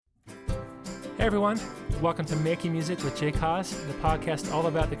Hey everyone, welcome to Making Music with Jake Haas, the podcast all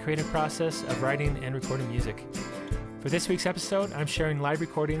about the creative process of writing and recording music. For this week's episode, I'm sharing live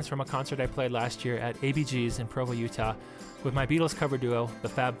recordings from a concert I played last year at ABG's in Provo, Utah, with my Beatles cover duo, the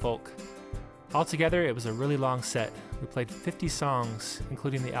Fab Folk. Altogether, it was a really long set. We played 50 songs,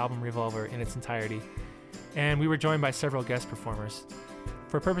 including the album Revolver in its entirety, and we were joined by several guest performers.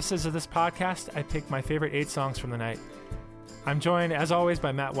 For purposes of this podcast, I picked my favorite 8 songs from the night. I'm joined, as always,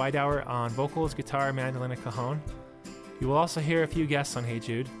 by Matt Weidower on vocals, guitar, mandolin, and cajon. You will also hear a few guests on Hey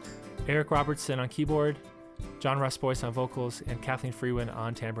Jude, Eric Robertson on keyboard, John Russ Boyce on vocals, and Kathleen Freeman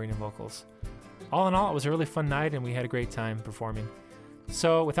on tambourine and vocals. All in all, it was a really fun night, and we had a great time performing.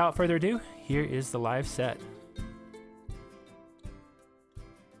 So, without further ado, here is the live set.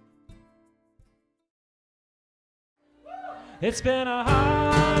 It's been a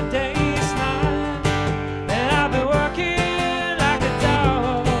hard day's night, and I've been working.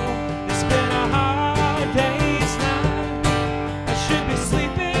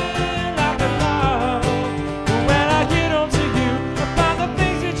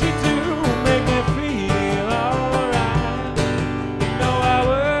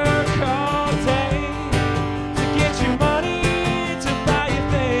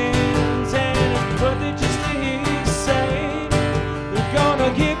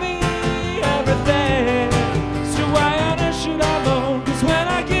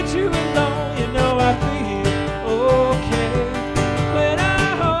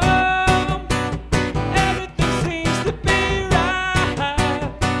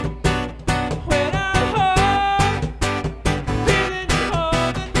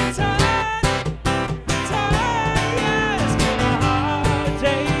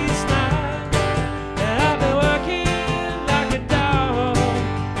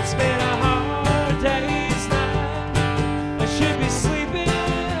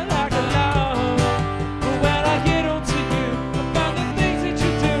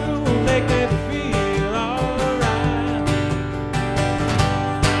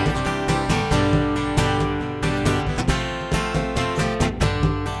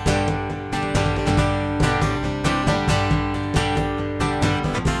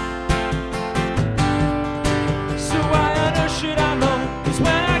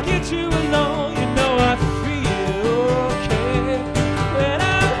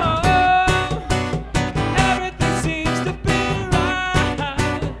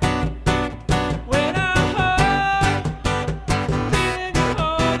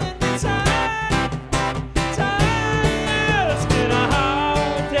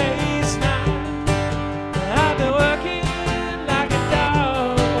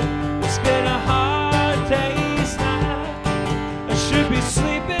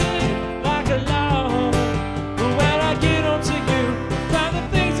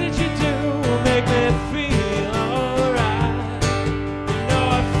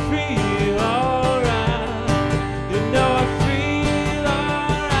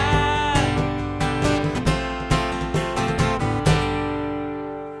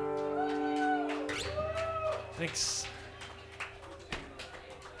 Thanks.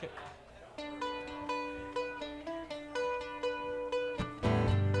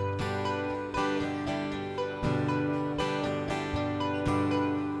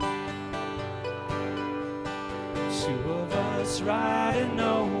 Two of us riding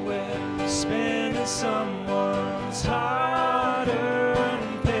nowhere, spending someone's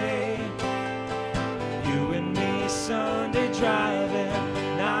hard-earned pay. You and me Sunday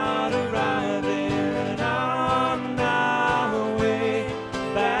driving, not arriving.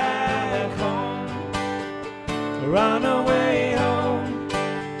 Run away home,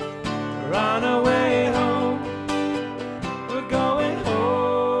 run away home, we're going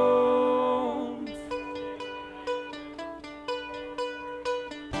home.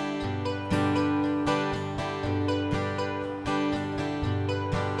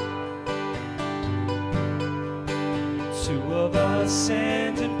 Two of us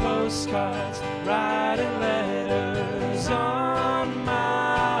sending postcards, writing letters on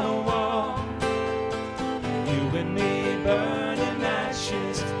my wall. You and me burning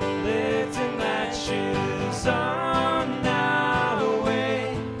ashes, lifting latches on our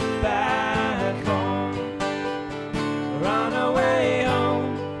way back home. Run away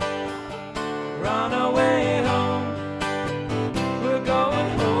home, run away home, we're going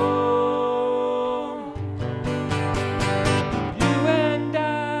home. You and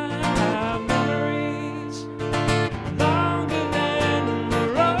I have memories longer than the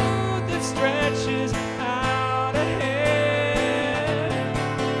road that stretches out ahead.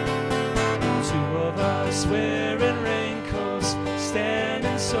 Two of us wearing raincoats,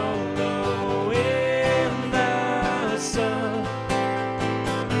 standing solo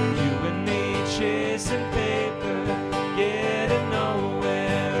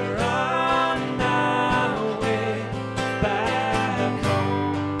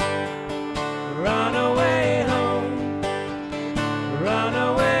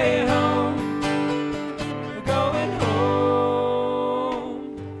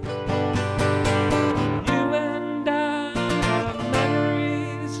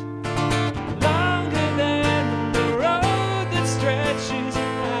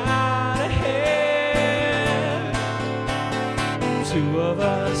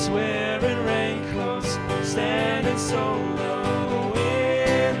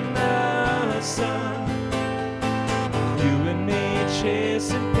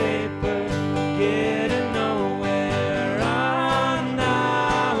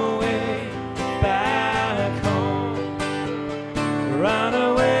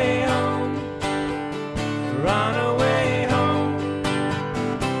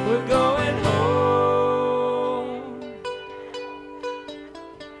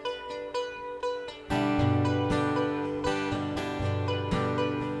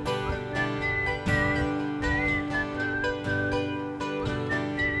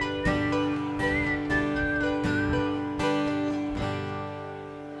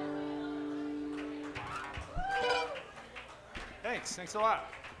Thanks. Thanks a lot.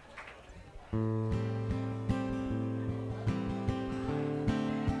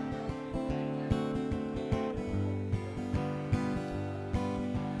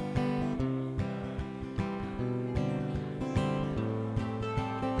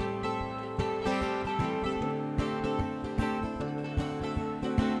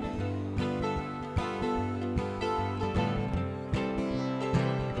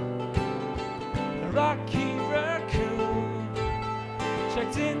 Rocky Raccoon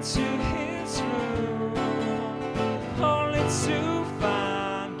checked into his room, only to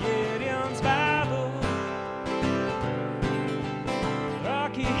find Gideon's Bible.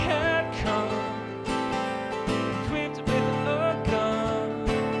 Rocky had come equipped with a gun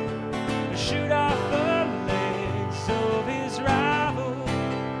to shoot off the legs of his rival.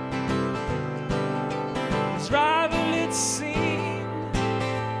 His rival, it seemed,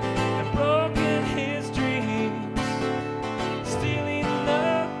 had broken his dreams, stealing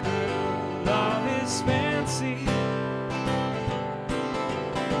the girl of his fancy.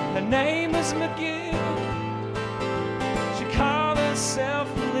 Her name was McGill. She called herself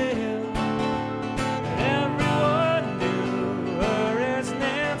Lil, and everyone knew her as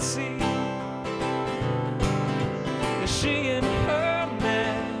Nancy. She and her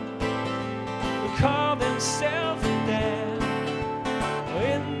man would call themselves dead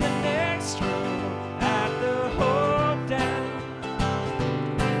in the next room at the hotel.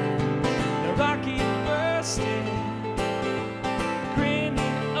 The Rocky burst in,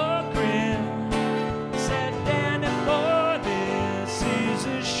 grinning a grin, said, "Danny boy, this is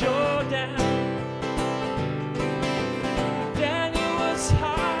a showdown." Daniel was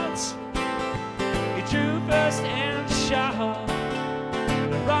hot. He drew first and shot.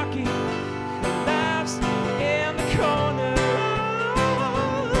 The Rocky collapsed in the corner.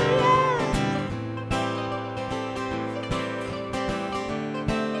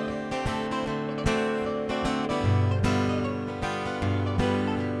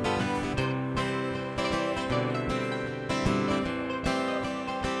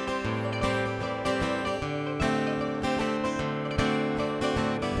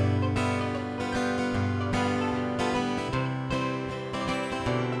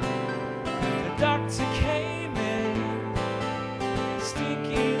 The doctor came in,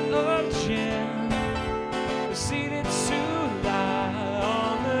 stinking of gin, proceeded to lie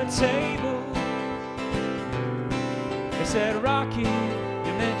on the table. They said, "Rocky,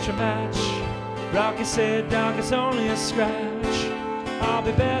 you meant your match." Rocky said, "Doc, it's only a scratch. I'll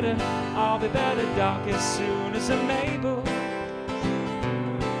be better, Doc, as soon as I'm able."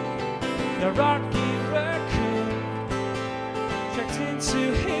 The Rocky Raccoon checked into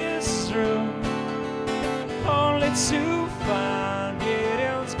his room, only to find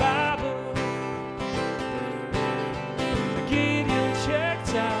Gideon's Bible. Gideon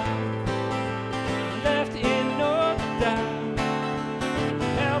checked out, left in no doubt,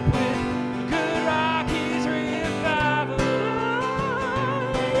 help with good Rocky's revival.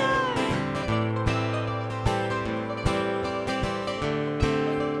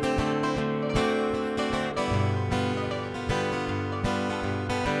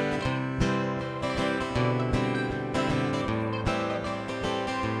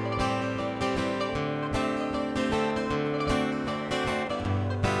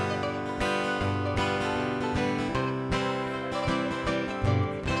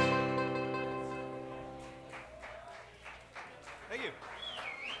 Thank you.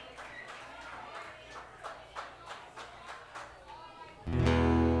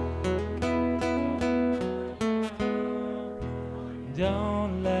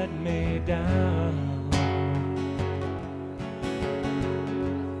 Don't let me down.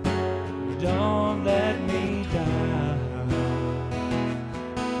 Don't let me down.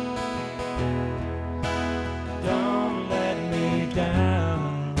 Don't let me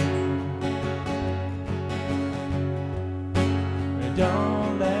down.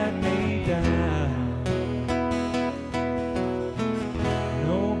 Don't let me down.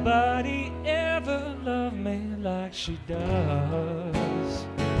 Nobody ever loved me like she does.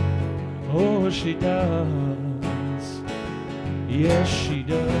 Oh, she does. Yes, she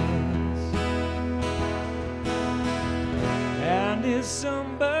does. And if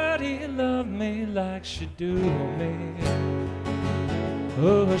somebody loved me like she do me,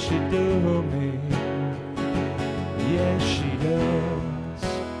 oh, she do me. Yes, she does.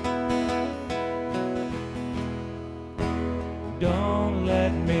 Don't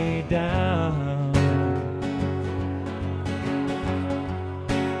let me down.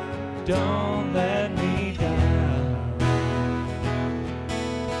 Don't let me down.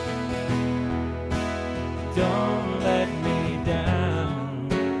 Don't let me down.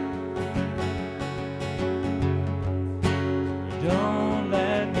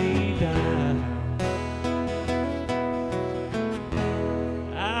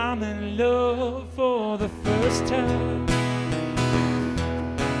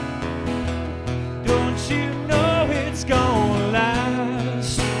 don't you know it's gonna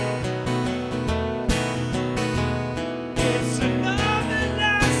last? It's enough that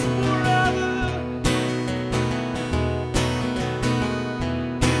lasts forever.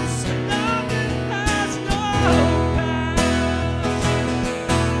 It's enough that has no past.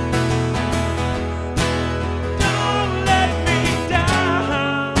 Don't let me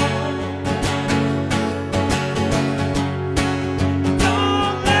down.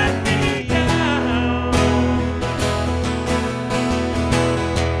 Don't let me down.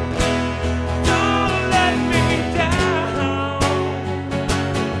 Don't let me down.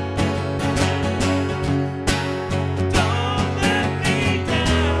 Don't let me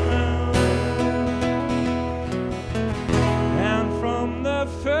down. And from the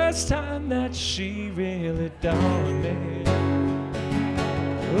first time that she really dawned me,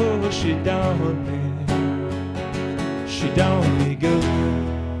 oh, she dawned me. She dawned me good.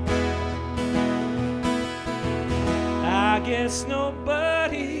 I guess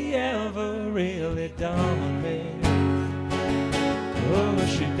nobody ever really dawned me. Oh,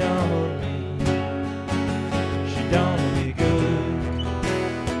 she dawned me. She dawned me good.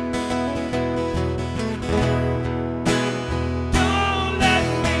 Don't let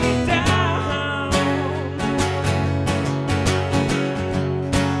me down.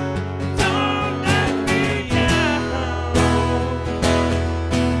 Don't let me down.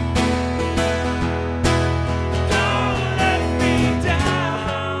 Don't let me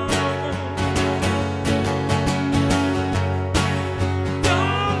down.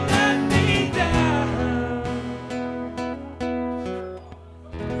 Don't let me down.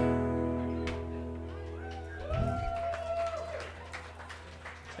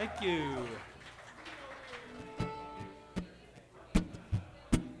 Thank you.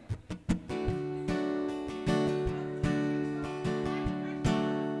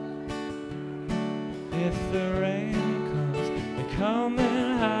 If the rain comes, they come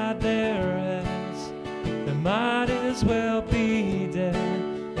and hide their heads. They might as well be dead.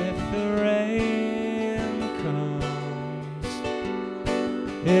 If the rain comes,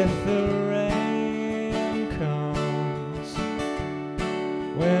 if the rain comes,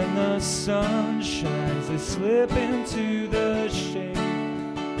 when the sun shines, they slip into the shade.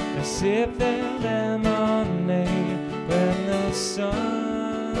 They sip their lemonade when the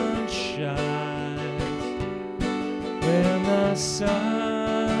sun shines. When the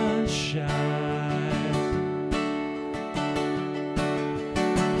sun shines.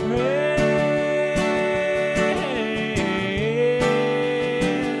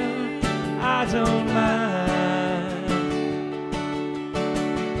 Rain, I don't mind.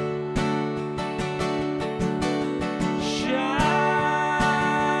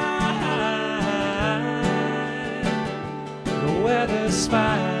 Shine, the weather's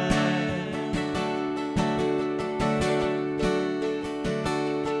fine.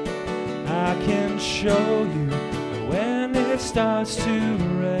 I can show you that when it starts to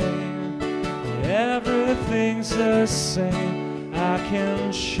rain, everything's the same. I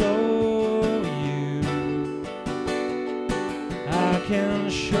can show you. I can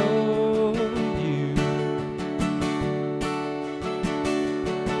show you.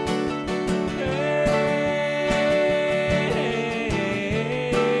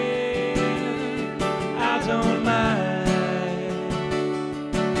 Rain, I don't mind.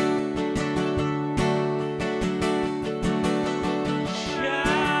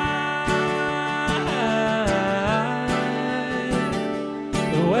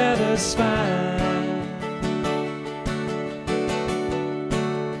 The weather's fine.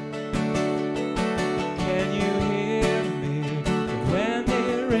 Can you hear me? When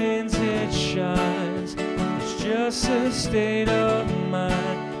it rains, it shines. It's just a state of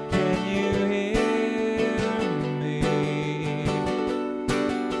mind. Can you hear me?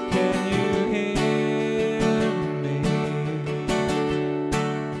 Can you hear me?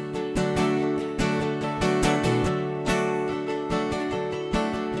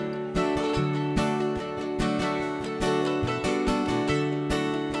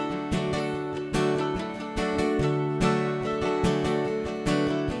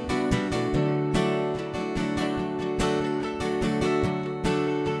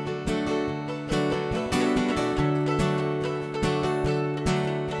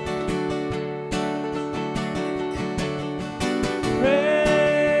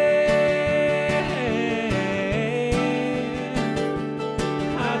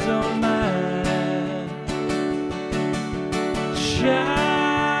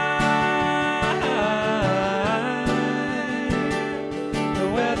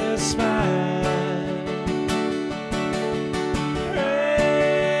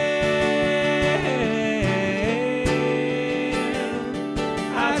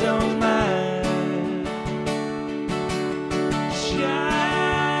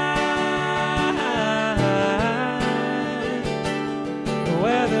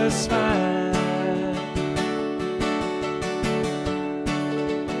 just fine.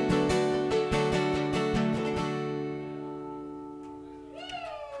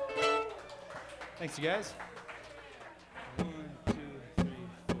 Thanks, you guys.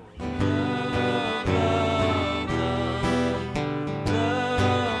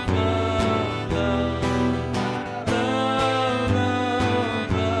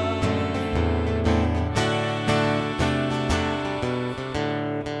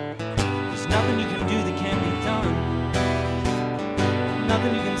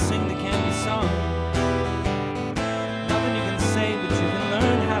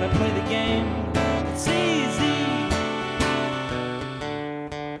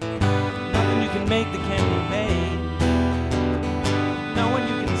 Make the candy made. No one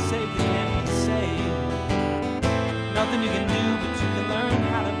you can save that can't be saved. Nothing you can do, but you can learn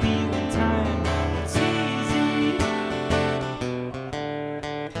how to be with time. It's easy.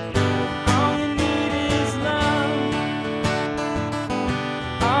 All you need is love.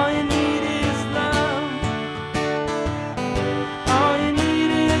 All you need is love. All you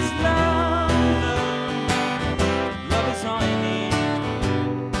need is love. Love is all you need.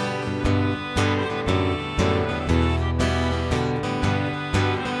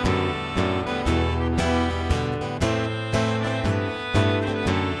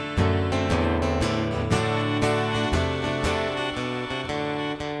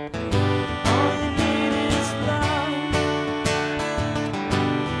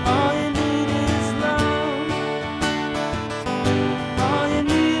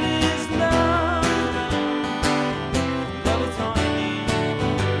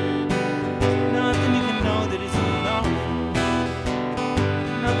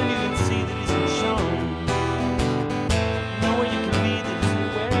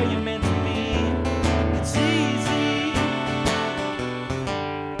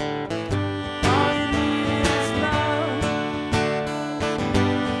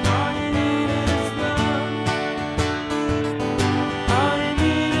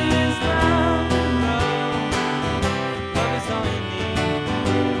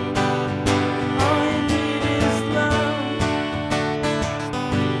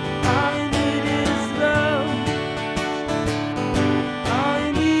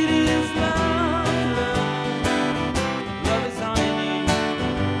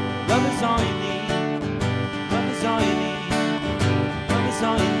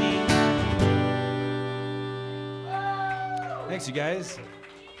 Thanks, you guys.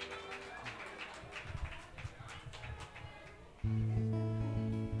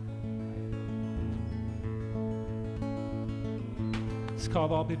 It's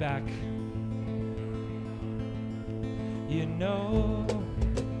called I'll Be Back. You know,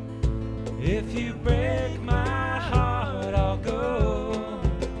 if you break my heart, I'll go,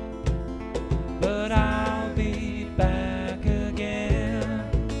 but I'll be back again.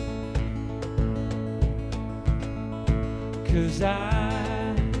 'Cause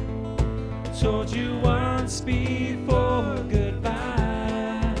I told you once before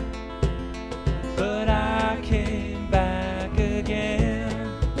goodbye, but I came back again.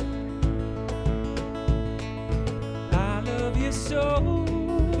 I love you so,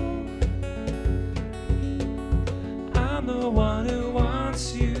 I'm the one who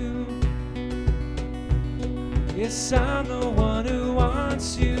wants you. Yes, I'm the one who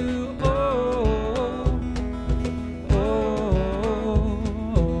wants you. Oh, oh,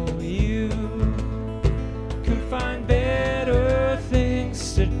 you can find better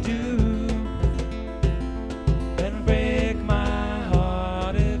things to do than break my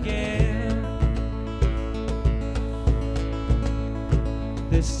heart again.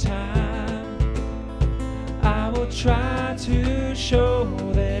 This time I will try to show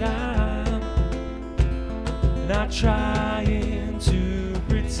that I'm not trying to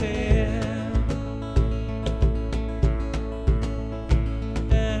pretend.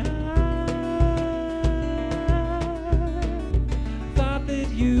 And I thought that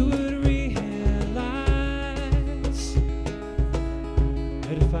you would realize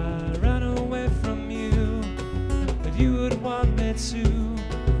that if I ran away from you, that you would want me to.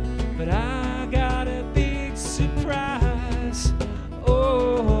 But I got a big surprise.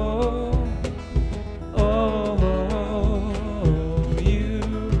 Oh, you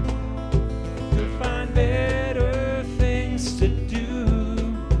could find better things to do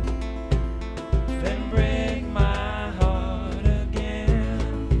than break my heart again.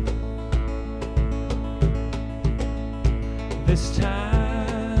 This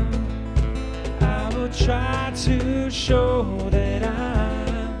time I will try to show that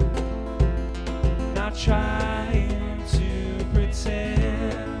I'm not trying to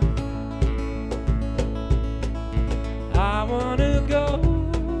pretend.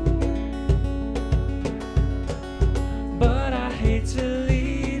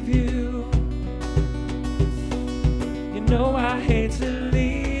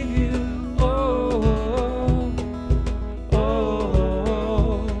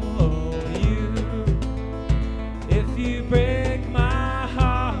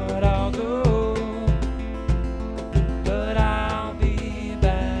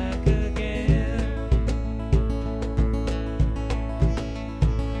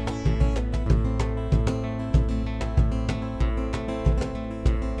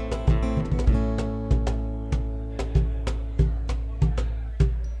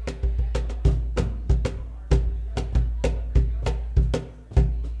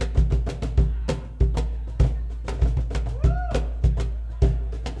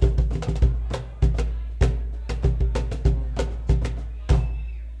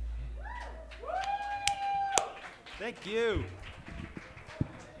 Thank you.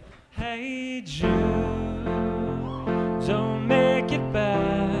 Hey Jude, don't make it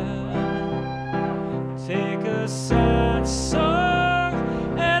bad. Take a sad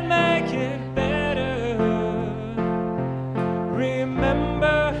song and make it better.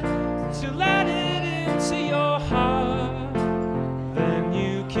 Remember to let it into your heart. Then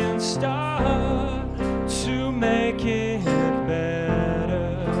you can start to make it better.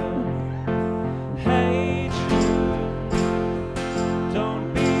 Hey Jude,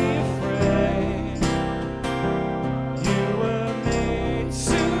 don't be afraid. You were made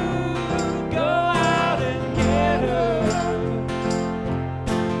to go out and get her.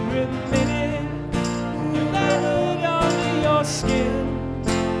 Admit it, you let it under your skin.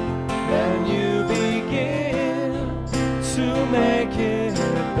 Then you begin to make it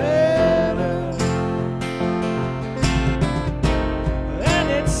better.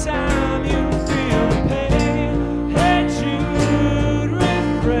 Anytime you feel pain, hey Jude,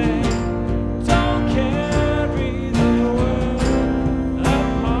 refrain. Don't carry the world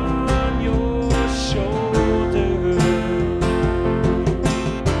upon your shoulder.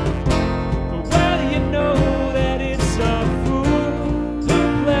 Well, you know that it's a fool who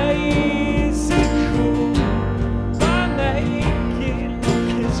plays it cool by making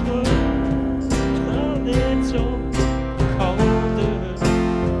his world a little colder.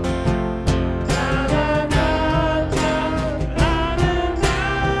 Na na na na na na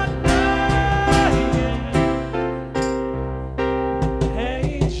na, yeah. Hey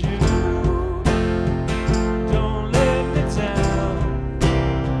Jude, don't let me down.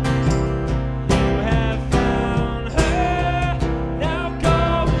 You have found her, now go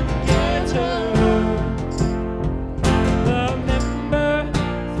get her. Remember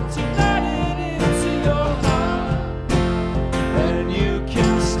to let it into your heart. Then you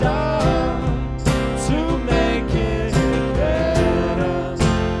can start to make it better.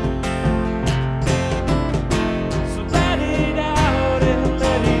 So let it out and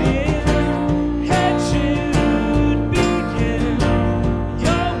let it in. Hey Jude, begin.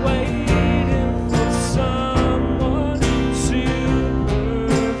 You're waiting for someone to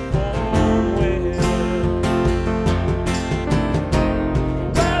perform with.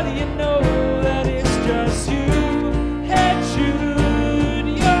 Well, you know that it's just you. Hey Jude,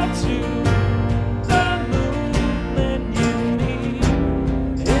 you're to the movement you need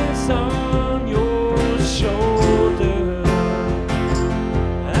is on your shoulder.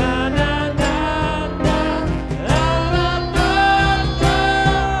 Na na na na na na na,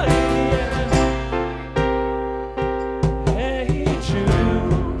 yeah. Hey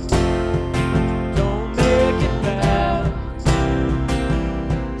Jude, don't make it bad.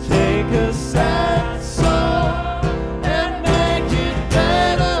 Take a sad song and make it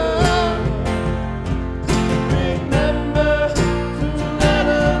better. Remember to let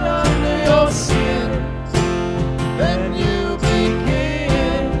it under your skin. Then you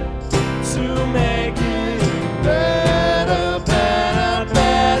begin to make it better, better,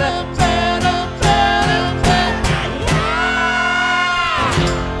 better, better, better, better.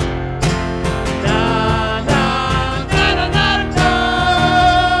 Na na na na na na.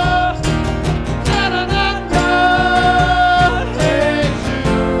 Na na na na. Hey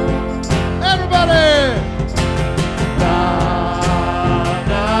Jude, everybody. Na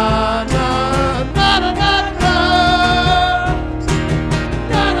na na na na na na.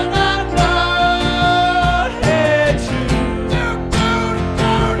 Na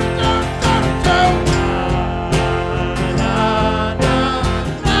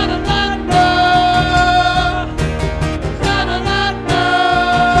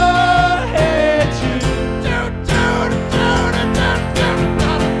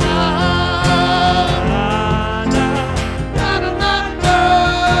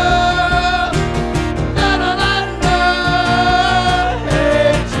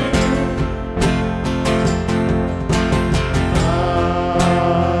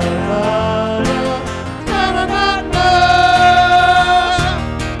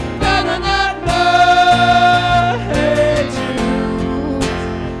na na na. Hey Jude.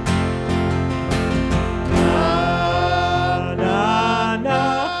 Na na na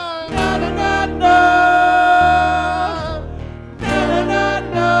na na na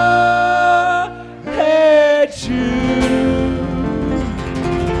na. Hey Jude.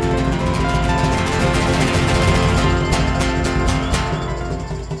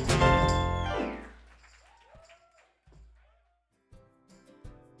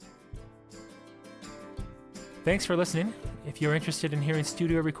 Thanks for listening. If you're interested in hearing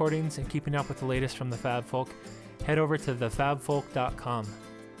studio recordings and keeping up with the latest from the Fab Folk, head over to thefabfolk.com.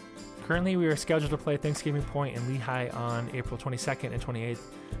 Currently, we are scheduled to play Thanksgiving Point in Lehigh on April 22nd and 28th,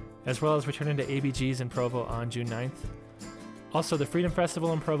 as well as returning to ABG's in Provo on June 9th. Also, the Freedom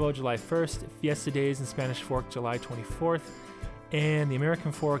Festival in Provo, July 1st, Fiesta Days in Spanish Fork, July 24th, and the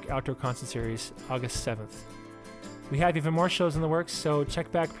American Fork Outdoor Concert Series, August 7th. We have even more shows in the works, so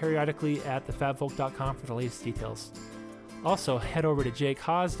check back periodically at thefabfolk.com for the latest details. Also, head over to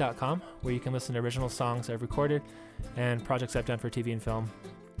jakehaas.com, where you can listen to original songs I've recorded and projects I've done for TV and film.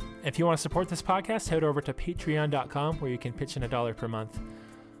 If you want to support this podcast, head over to patreon.com, where you can pitch in $1 per month.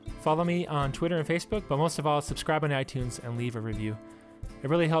 Follow me on Twitter and Facebook, but most of all, subscribe on iTunes and leave a review. It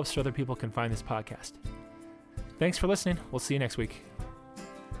really helps so other people can find this podcast. Thanks for listening. We'll see you next week.